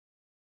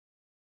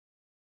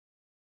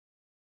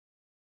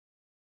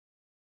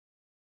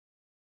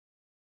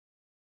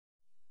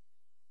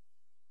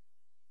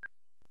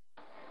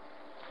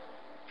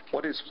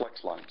What is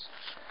FlexLines?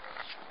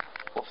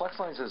 Well,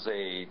 FlexLines is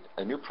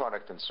a new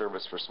product and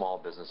service for small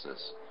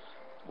businesses.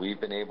 We've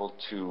been able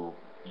to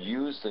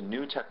use the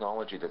new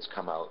technology that's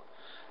come out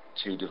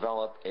to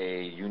develop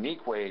a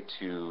unique way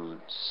to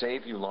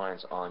save you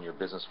lines on your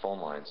business phone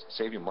lines,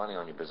 save you money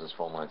on your business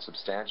phone lines,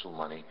 substantial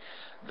money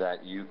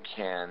that you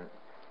can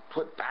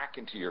put back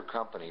into your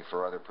company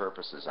for other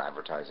purposes,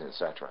 advertising,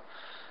 etc.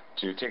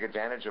 To take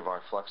advantage of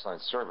our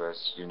FlexLines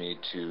service, you need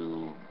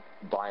to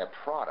buy a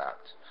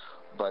product,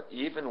 but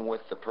even with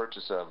the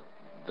purchase of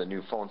the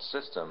new phone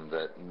system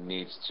that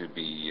needs to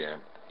be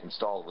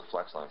installed with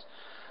FlexLines,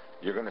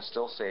 you're going to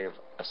still save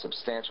a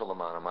substantial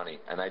amount of money,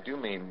 and I do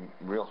mean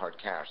real hard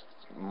cash,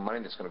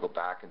 money that's going to go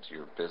back into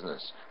your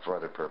business for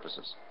other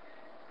purposes.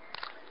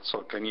 So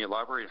can you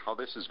elaborate how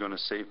this is going to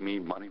save me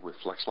money with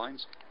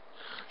FlexLines?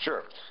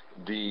 Sure.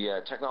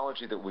 The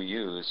technology that we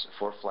use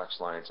for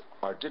FlexLines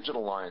are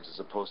digital lines as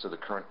opposed to the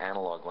current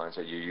analog lines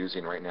that you're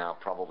using right now,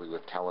 probably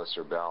with TELUS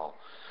or Bell.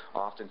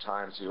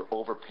 Oftentimes you're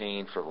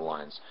overpaying for the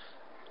lines.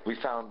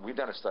 We've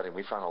done a study, and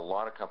we found a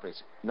lot of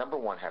companies, number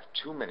one, have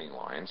too many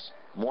lines,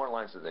 more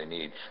lines than they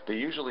need. They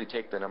usually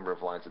take the number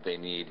of lines that they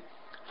need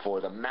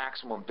for the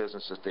maximum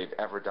business that they've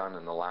ever done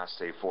in the last,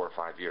 say, 4 or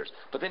 5 years.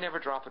 But they never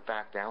drop it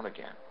back down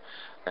again.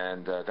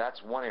 And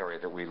that's one area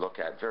that we look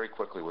at very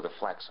quickly with a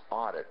flex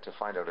audit to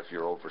find out if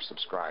you're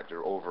oversubscribed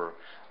or over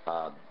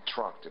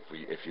trunked,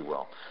 if you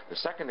will. The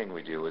second thing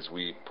we do is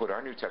we put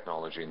our new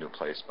technology into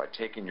place by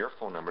taking your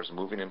phone numbers and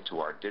moving them to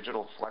our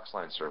digital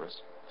FlexLine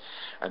service,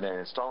 and then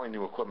installing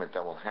new equipment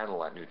that will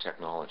handle that new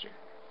technology.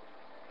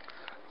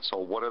 So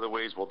what other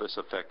ways will this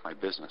affect my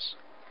business?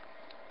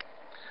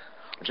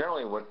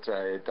 Generally what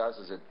it does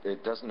is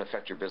it doesn't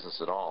affect your business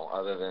at all,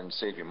 other than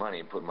save you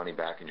money and put money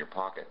back in your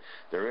pocket.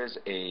 There is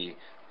a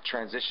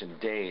transition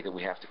day that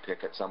we have to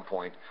pick at some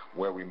point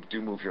where we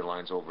do move your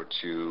lines over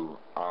to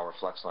our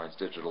FlexLines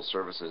digital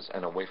services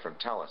and away from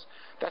TELUS.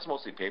 That's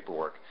mostly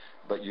paperwork,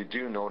 but you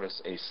do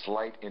notice a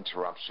slight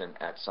interruption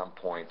at some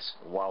point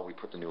while we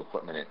put the new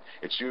equipment in.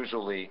 It's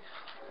usually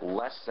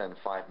less than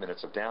 5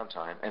 minutes of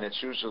downtime, and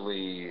it's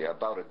usually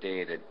about a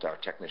day that our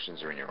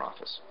technicians are in your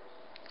office.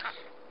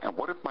 And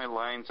what if my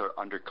lines are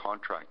under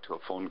contract to a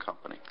phone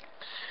company?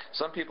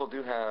 Some people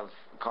do have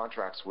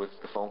contracts with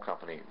the phone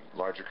company.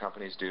 Larger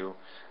companies do.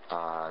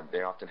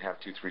 They often have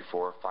 2, 3,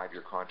 4,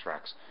 5-year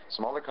contracts.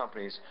 Smaller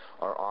companies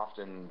are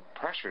often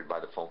pressured by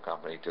the phone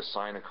company to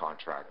sign a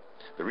contract.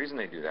 The reason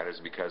they do that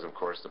is because, of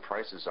course, the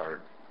prices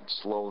are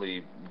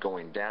slowly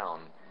going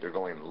down. They're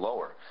going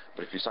lower.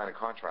 But if you sign a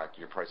contract,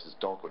 your prices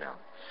don't go down.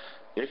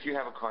 If you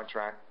have a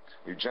contract,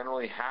 you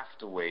generally have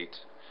to wait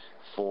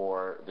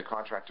for the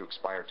contract to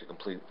expire to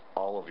complete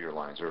all of your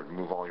lines or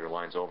move all your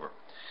lines over.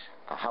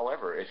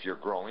 However, if you're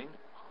growing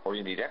or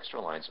you need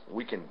extra lines,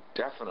 we can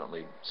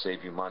definitely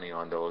save you money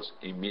on those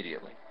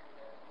immediately.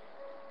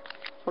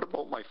 What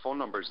about my phone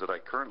numbers that I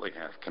currently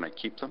have? Can I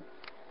keep them?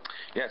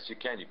 Yes, you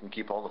can. You can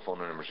keep all the phone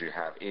numbers you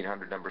have.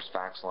 800 numbers,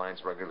 fax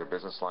lines, regular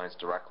business lines,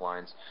 direct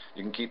lines.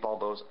 You can keep all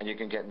those, and you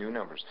can get new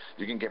numbers.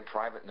 You can get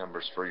private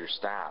numbers for your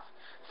staff,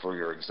 for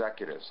your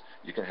executives.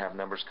 You can have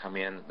numbers come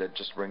in that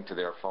just ring to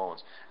their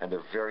phones, and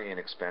they're very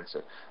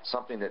inexpensive.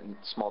 Something that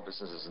small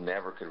businesses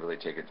never could really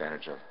take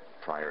advantage of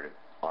prior to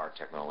our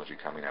technology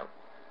coming out.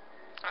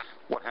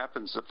 What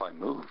happens if I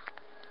move?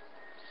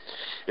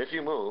 If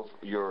you move,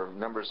 your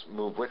numbers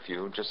move with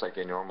you just like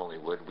they normally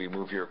would. We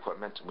move your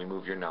equipment, we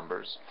move your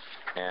numbers,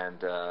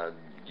 and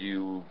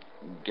you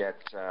get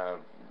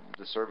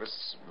the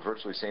service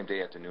virtually same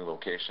day at the new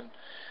location.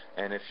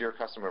 And if you're a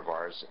customer of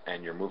ours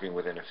and you're moving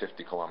within a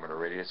 50-kilometer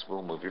radius,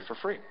 we'll move you for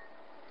free.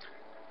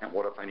 And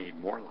what if I need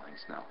more lines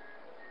now?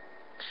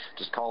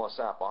 Just call us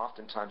up.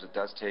 Oftentimes it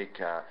does take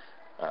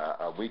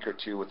a week or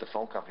two with the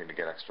phone company to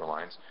get extra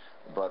lines,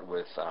 but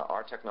with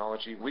our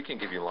technology, we can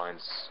give you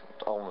lines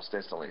almost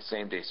instantly,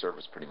 same-day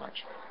service pretty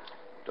much.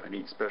 Do I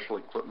need special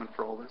equipment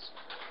for all this?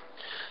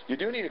 You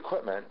do need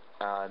equipment.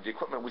 The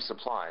equipment we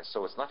supply,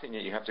 so it's nothing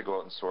that you have to go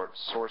out and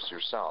source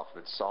yourself.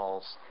 It's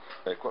all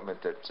the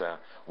equipment that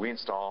we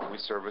install, we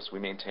service, we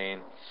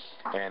maintain,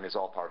 and is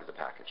all part of the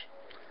package.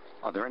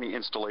 Are there any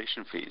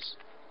installation fees?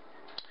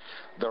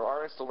 There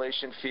are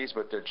installation fees,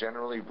 but they're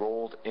generally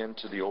rolled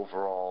into the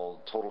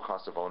overall total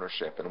cost of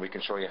ownership, and we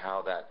can show you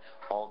how that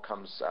all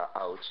comes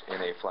out in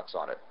a flex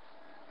audit.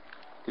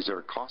 Is there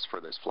a cost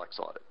for this flex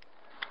audit?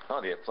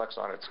 No, the flex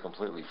audit's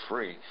completely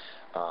free,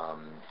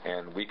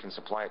 and we can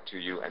supply it to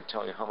you and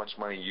tell you how much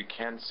money you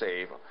can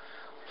save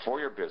for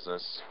your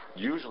business,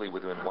 usually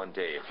within 1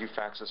 day. If you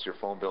fax us your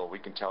phone bill, we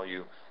can tell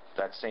you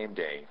that same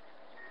day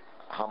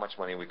how much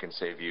money we can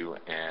save you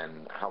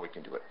and how we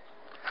can do it.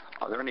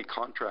 Are there any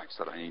contracts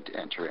that I need to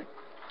enter in?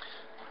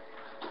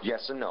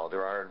 Yes and no.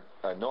 There are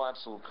no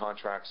absolute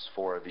contracts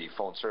for the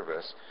phone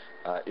service.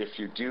 If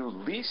you do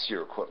lease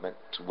your equipment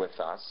with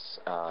us,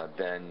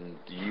 then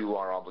you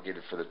are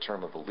obligated for the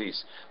term of the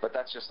lease. But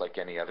that's just like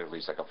any other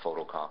lease, like a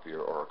photocopier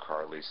or a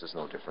car lease. There's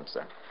no difference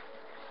there.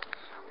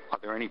 Are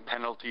there any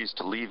penalties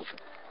to leave?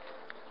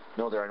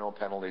 No, there are no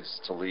penalties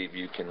to leave.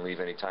 You can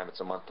leave anytime.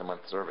 It's a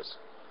month-to-month service.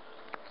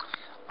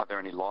 Are there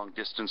any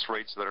long-distance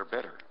rates that are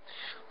better?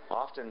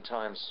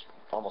 Oftentimes,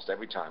 almost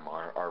every time,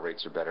 our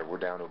rates are better. We're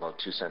down to about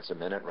 2 cents a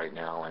minute right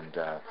now, and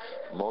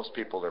most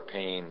people are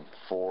paying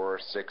 4,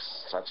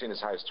 6, I've seen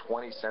as high as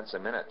 20 cents a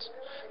minute.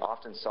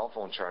 Often cell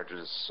phone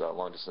charges,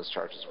 long-distance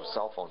charges with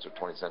cell phones are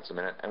 20 cents a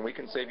minute, and we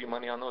can save you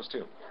money on those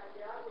too.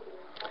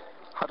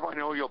 How do I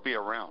know you'll be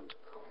around?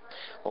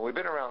 Well, we've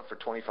been around for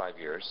 25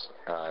 years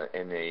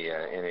in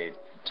a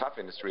tough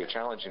industry, a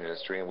challenging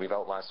industry, and we've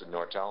outlasted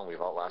Nortel, and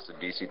we've outlasted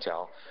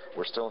BCTel.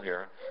 We're still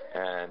here,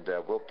 and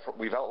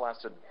we've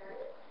outlasted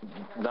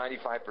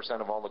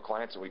 95% of all the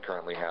clients that we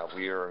currently have.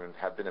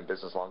 Have been in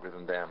business longer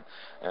than them,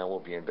 and we'll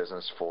be in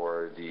business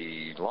for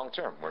the long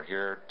term. We're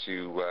here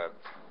to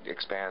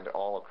expand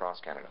all across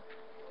Canada.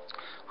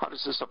 How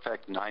does this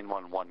affect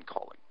 911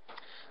 calling?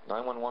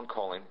 911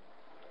 calling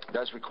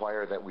does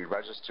require that we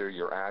register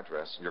your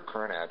address, your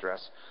current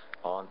address,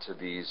 onto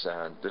this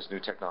new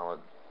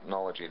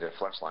technology, the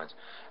flex lines.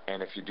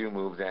 And if you do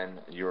move,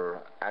 then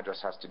your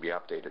address has to be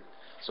updated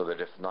so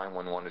that if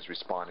 911 is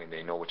responding,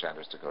 they know which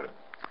address to go to.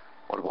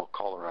 What about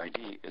caller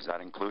ID? Is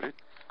that included?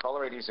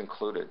 Caller ID is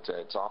included.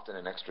 It's often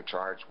an extra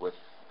charge with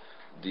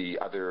the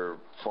other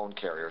phone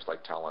carriers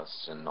like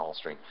TELUS and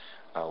Allstream.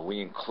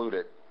 We include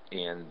it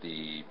in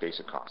the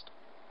basic cost.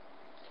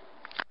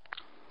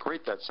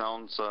 Great, that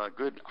sounds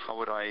good. How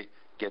would I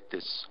get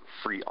this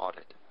free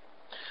audit?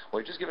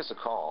 Well, you just give us a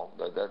call.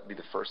 That'd be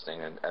the first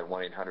thing at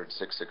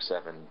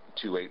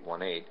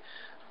 1-800-667-2818.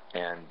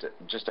 And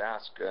just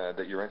ask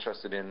that you're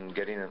interested in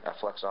getting a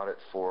flex audit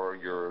for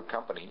your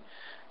company,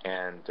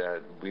 and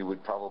we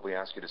would probably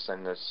ask you to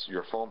send us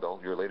your phone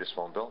bill, your latest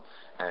phone bill,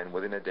 and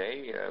within a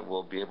day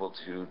we'll be able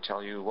to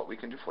tell you what we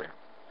can do for you.